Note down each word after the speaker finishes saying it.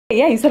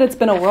Yeah, you said it's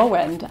been a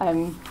whirlwind.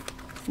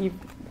 You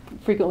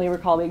frequently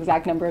recall the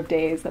exact number of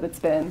days that it's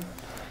been.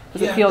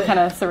 Does it feel kind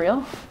of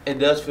surreal? It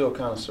does feel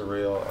kind of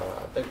surreal.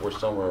 I think we're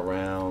somewhere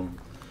around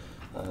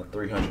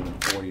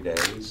 340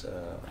 days.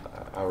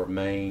 I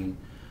remain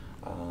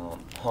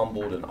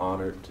humbled and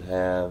honored to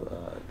have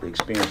the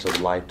experience of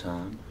a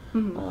lifetime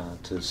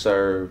to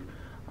serve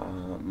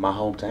my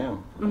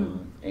hometown.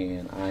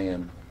 And I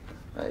am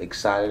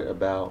excited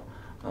about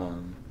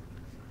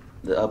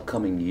the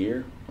upcoming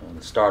year,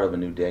 the start of a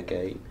new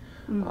decade.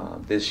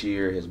 This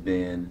year has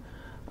been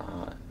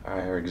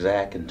our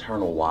exact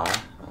internal why,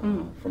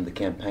 from the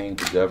campaign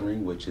to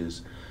governing, which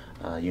is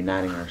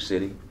uniting our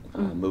city,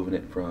 moving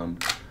it from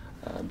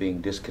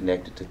being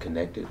disconnected to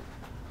connected,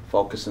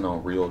 focusing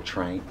on real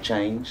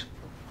change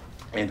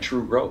and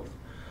true growth.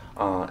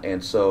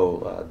 And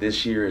so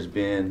this year has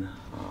been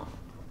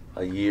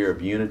a year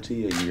of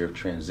unity, a year of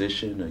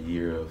transition, a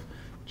year of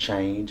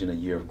change, and a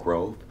year of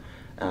growth.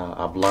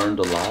 I've learned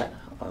a lot.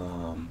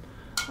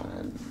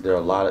 There are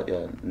a lot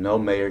of, no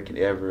mayor can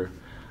ever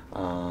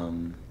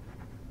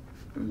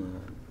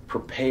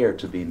prepare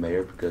to be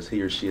mayor because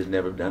he or she has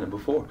never done it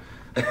before.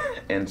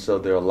 And so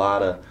there are a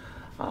lot of,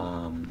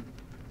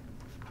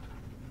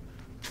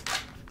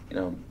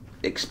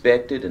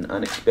 expected and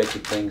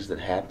unexpected things that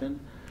happen.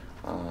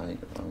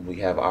 We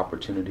have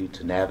opportunity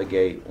to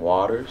navigate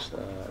waters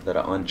that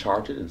are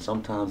uncharted and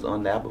sometimes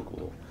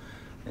unnavigable.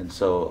 And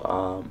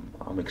so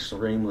I'm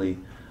extremely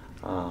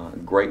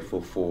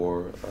grateful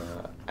for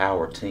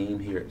our team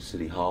here at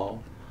City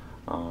Hall.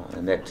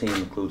 And that team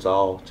includes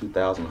all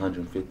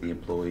 2,150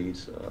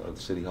 employees of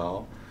City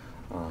Hall.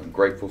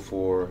 Grateful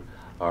for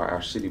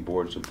our City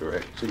Board of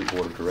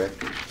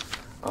Directors.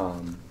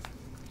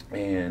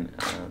 And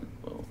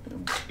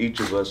each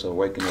of us are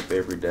waking up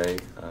every day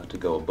to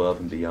go above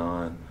and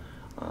beyond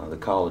the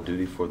call of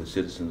duty for the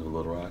citizens of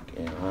Little Rock.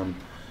 And I'm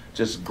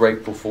just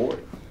grateful for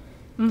it.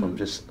 I'm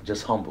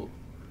just humbled.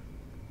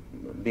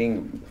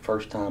 Being the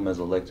first time as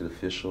elected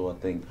official, I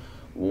think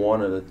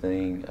one of the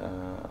things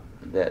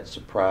that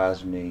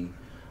surprised me,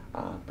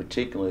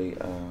 particularly,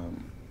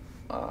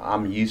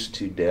 I'm used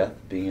to death,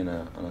 being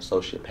an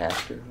associate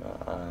pastor.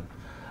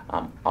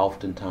 I'm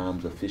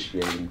oftentimes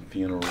officiating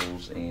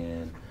funerals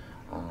and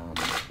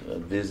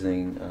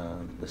visiting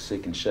the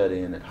sick and shut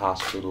in at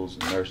hospitals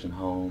and nursing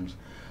homes.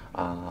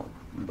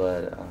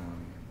 But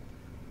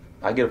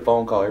I get a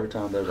phone call every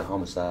time there's a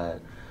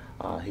homicide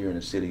here in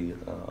the city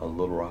of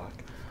Little Rock.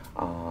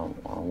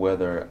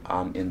 Whether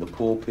I'm in the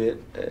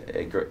pulpit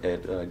at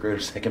Greater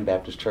Second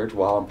Baptist Church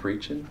while I'm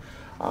preaching,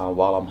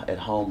 while I'm at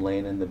home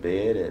laying in the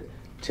bed at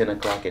 10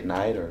 o'clock at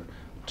night or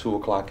 2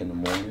 o'clock in the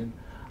morning,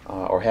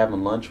 or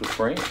having lunch with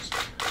friends.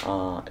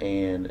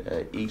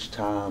 And each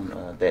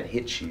time that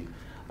hits you,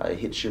 it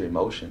hits your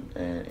emotion,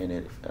 and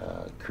it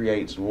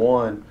creates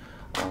one,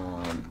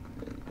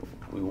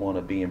 we want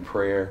to be in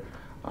prayer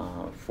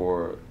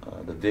for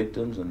the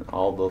victims and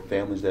all the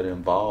families that are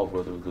involved,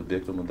 whether it was the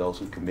victim or those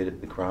who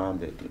committed the crime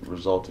that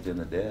resulted in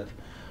the death.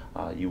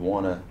 You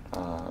want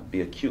to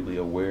be acutely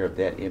aware of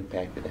that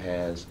impact it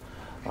has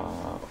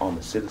on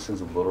the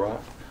citizens of Little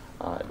Rock,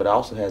 but it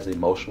also has an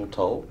emotional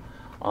toll.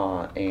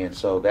 And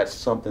so that's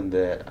something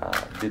that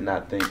I did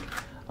not think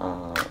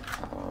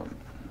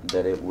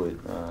that it would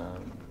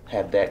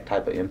have that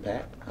type of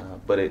impact,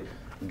 but it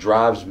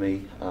drives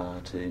me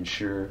to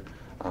ensure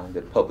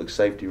that public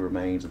safety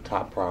remains a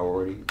top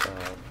priority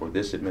for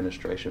this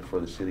administration,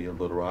 for the city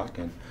of Little Rock.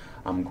 And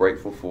I'm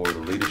grateful for the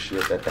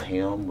leadership at the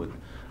helm with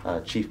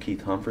Chief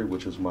Keith Humphrey,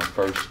 which was my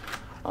first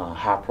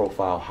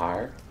high-profile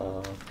hire.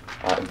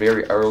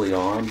 Very early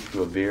on,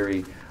 through a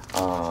very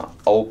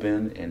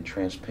open and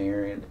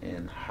transparent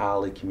and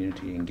highly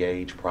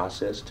community-engaged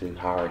process to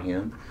hire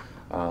him.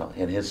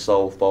 And his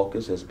sole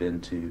focus has been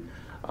to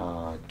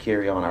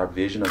carry on our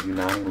vision of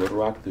uniting Little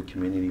Rock through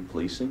community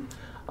policing.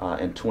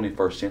 And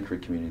 21st century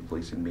community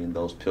policing being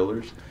those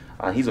pillars.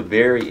 He's a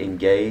very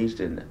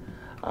engaged and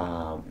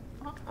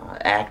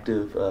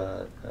active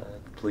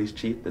police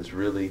chief that's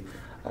really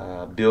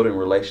building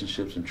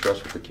relationships and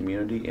trust with the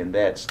community, and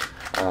that's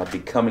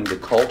becoming the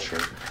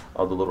culture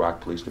of the Little Rock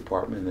Police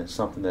Department, and it's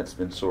something that's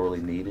been sorely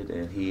needed,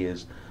 and he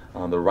is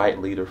the right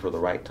leader for the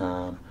right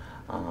time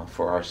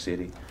for our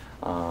city,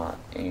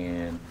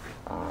 and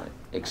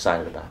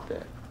excited about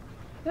that.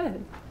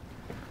 Good.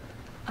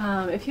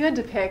 If you had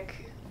to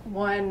pick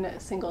one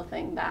single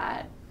thing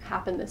that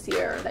happened this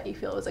year that you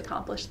feel was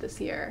accomplished this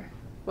year,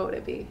 what would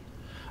it be?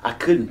 I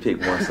couldn't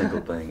pick one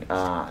single thing,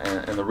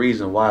 and the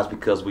reason why is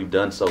because we've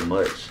done so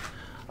much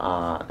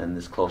in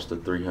this close to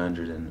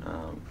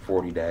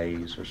 340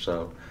 days or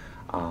so.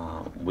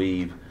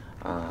 We've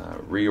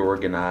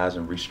reorganized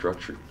and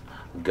restructured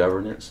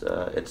governance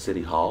at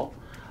City Hall.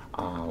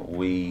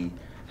 We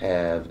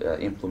have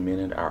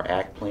implemented our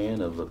ACT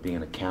plan of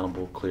being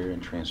accountable, clear,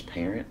 and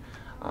transparent.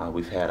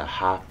 We've had a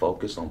high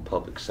focus on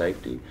public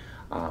safety.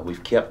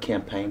 We've kept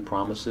campaign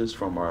promises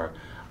from our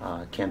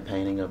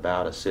campaigning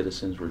about a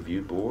citizens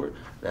review board.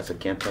 That's a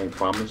campaign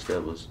promise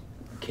that was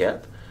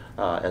kept,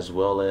 as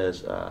well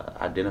as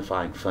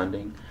identifying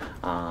funding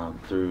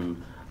through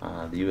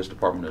the U.S.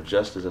 Department of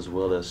Justice as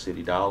well as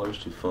city dollars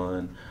to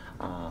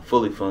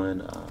fully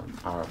fund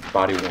our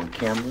body-worn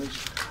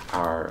cameras,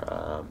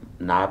 our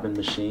Nibin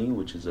machine,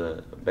 which is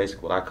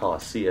basically what I call a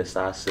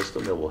CSI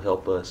system that will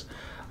help us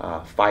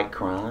fight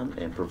crime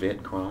and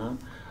prevent crime.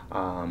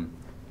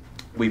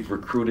 We've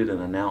recruited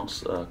and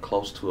announced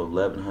close to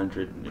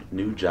 1,100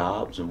 new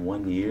jobs in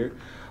 1 year,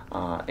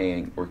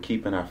 and we're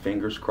keeping our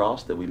fingers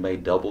crossed that we may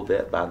double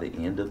that by the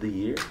end of the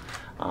year.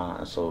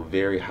 So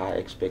very high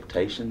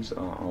expectations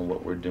on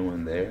what we're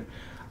doing there.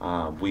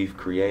 We've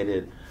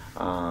created,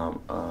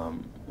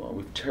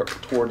 we've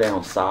tore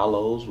down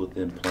silos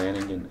within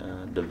planning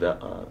and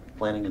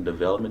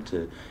development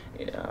to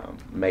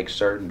make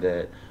certain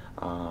that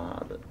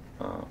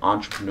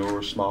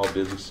entrepreneurs, small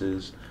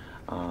businesses,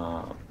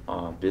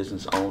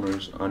 business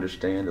owners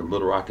understand that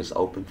Little Rock is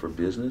open for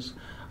business.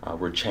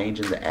 We're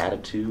changing the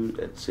attitude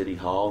at City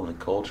Hall and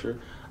the culture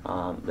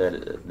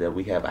that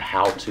we have a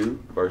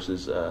how-to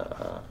versus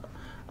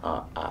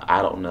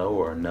I don't know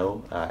or a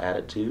no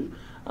attitude,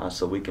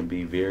 so we can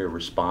be very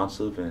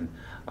responsive and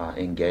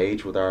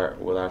engage with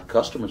our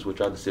customers,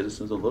 which are the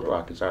citizens of Little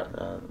Rock.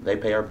 They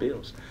pay our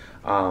bills,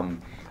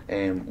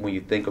 and when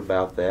you think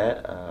about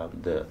that,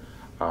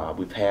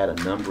 we've had a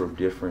number of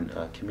different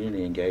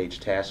community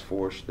engaged task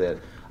force that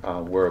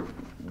where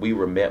we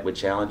were met with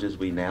challenges.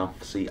 We now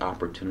see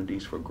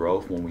opportunities for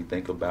growth when we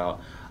think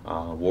about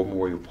War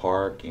Memorial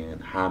Park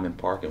and Hyman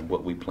Park and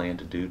what we plan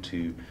to do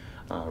to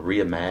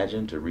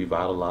reimagine, to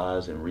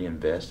revitalize and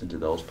reinvest into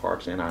those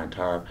parks and our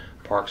entire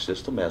park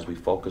system as we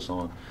focus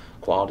on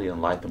quality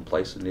and life and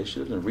place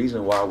initiatives. And the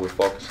reason why we're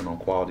focusing on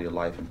quality of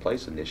life and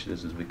place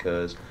initiatives is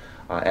because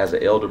as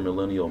an elder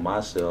millennial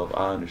myself,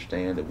 I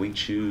understand that we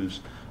choose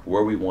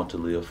where we want to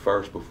live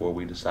first before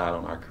we decide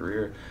on our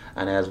career.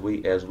 And as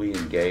we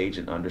engage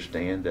and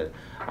understand that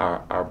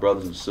our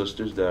brothers and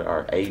sisters that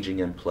are aging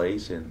in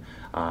place and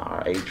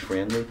are age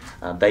friendly,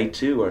 they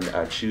too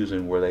are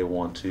choosing where they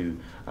want to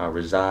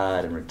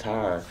reside and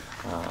retire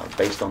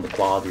based on the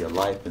quality of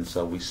life. And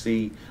so we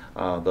see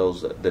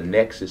the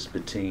nexus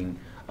between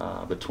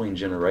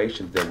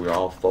generations, that we're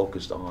all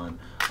focused on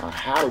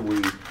how do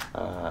we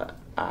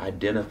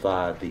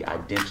identify the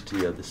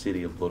identity of the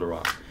city of Little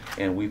Rock.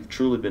 And we've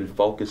truly been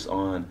focused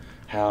on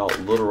how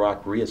Little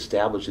Rock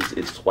reestablishes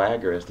its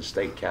swagger as the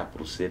state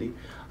capital city,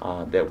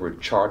 that we're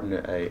charting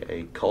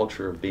a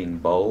culture of being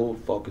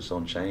bold, focused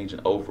on change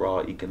and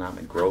overall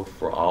economic growth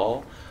for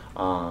all.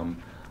 So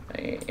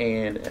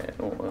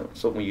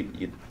when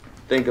you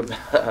think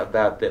about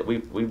that,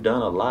 we've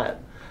done a lot.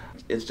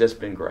 It's just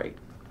been great.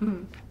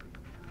 Mm-hmm.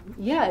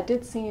 Yeah, it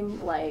did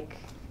seem like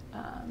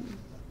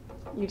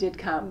you did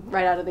come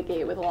right out of the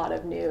gate with a lot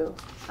of new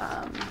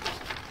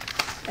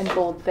and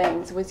bold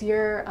things. Was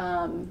your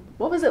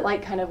what was it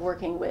like kind of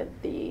working with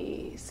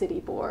the city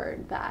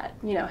board that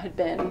had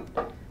been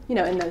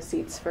in those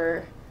seats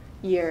for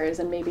years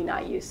and maybe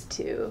not used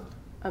to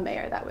a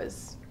mayor that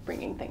was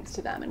bringing things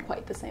to them in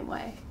quite the same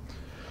way?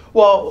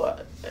 Well,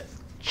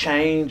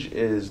 change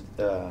is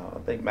I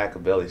think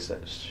Machiavelli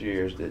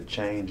shares that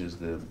change is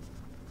the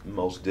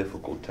most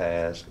difficult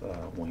task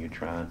when you're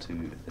trying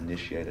to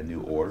initiate a new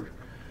order.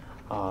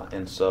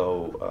 And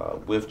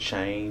so with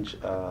change,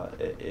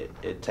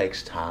 it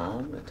takes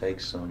time, it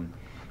takes some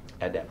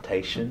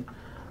adaptation,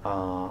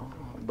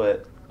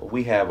 but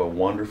we have a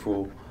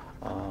wonderful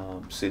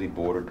city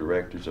board of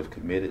directors of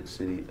committed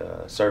city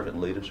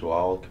servant leaders who are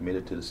all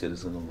committed to the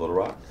citizens of Little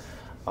Rock.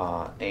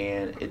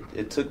 And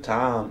it took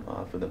time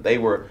for them. They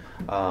were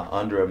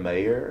under a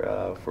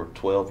mayor for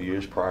 12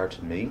 years prior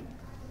to me.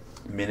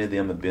 Many of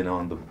them have been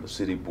on the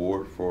city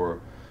board for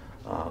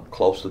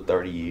close to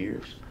 30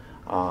 years.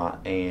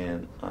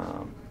 And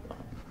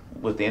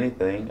with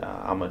anything,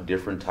 I'm a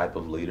different type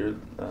of leader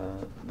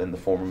than the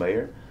former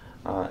mayor.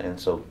 And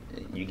so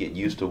you get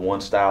used to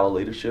one style of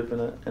leadership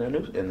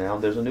and now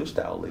there's a new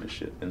style of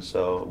leadership. And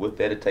so with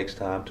that, it takes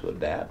time to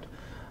adapt.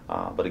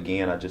 But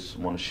again, I just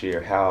want to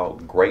share how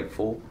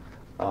grateful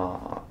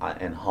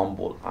and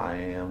humbled I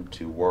am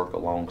to work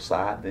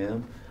alongside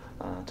them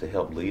to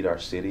help lead our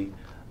city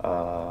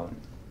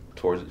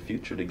towards the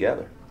future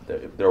together.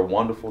 They're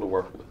wonderful to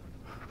work with.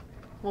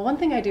 Well, one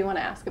thing I do want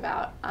to ask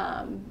about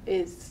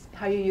is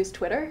how you use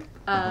Twitter.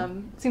 It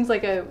seems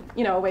like a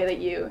way that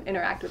you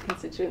interact with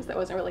constituents that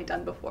wasn't really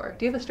done before.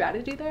 Do you have a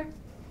strategy there?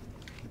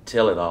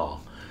 Tell it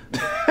all.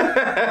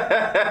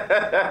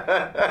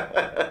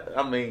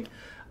 I mean,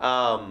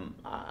 I'm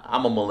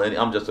a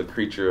millennial. I'm just a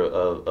creature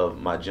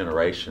of my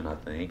generation, I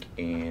think,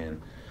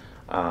 and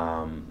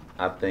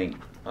I think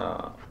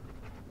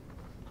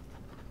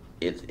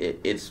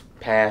it's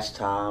past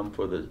time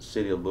for the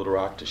city of Little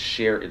Rock to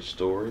share its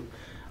story,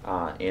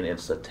 and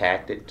it's a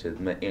tactic to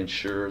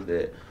ensure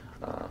that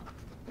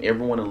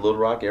everyone in Little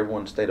Rock,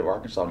 everyone in the state of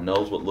Arkansas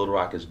knows what Little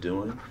Rock is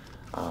doing,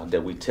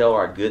 that we tell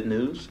our good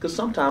news, because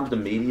sometimes the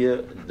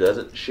media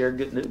doesn't share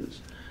good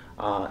news.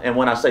 And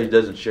when I say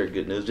doesn't share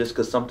good news, just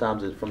because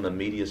sometimes from the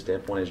media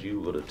standpoint, as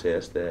you would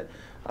attest, that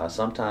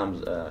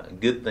Sometimes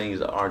good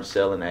things aren't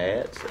selling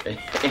ads.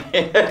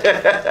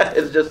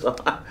 It's just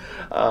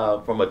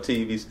from a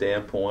TV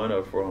standpoint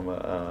or from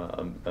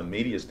a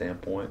media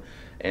standpoint.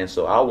 And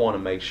so I want to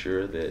make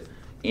sure that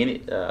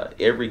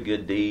every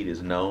good deed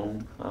is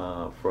known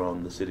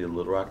from the city of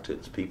Little Rock to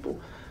its people.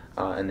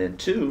 And then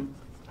two,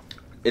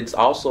 it's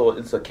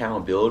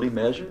accountability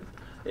measure.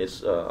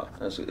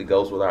 It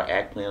goes with our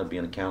ACT plan of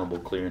being accountable,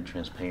 clear, and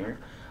transparent.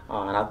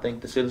 And I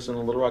think the citizens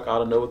of Little Rock ought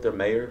to know what their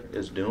mayor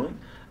is doing,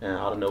 and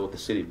ought to know what the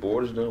city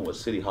board is doing, what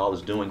City Hall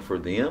is doing for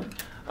them,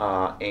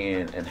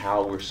 and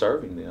how we're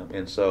serving them.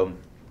 And so,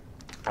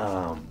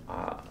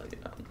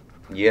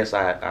 yes,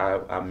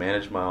 I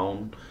manage my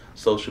own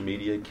social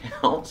media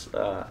accounts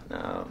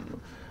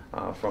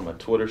from a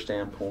Twitter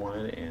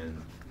standpoint,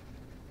 and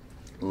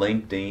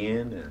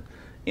LinkedIn, and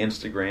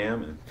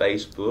Instagram, and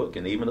Facebook,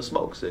 and even a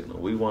smoke signal.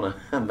 We want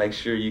to make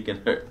sure you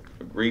can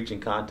reach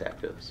and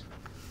contact us.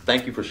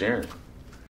 Thank you for sharing.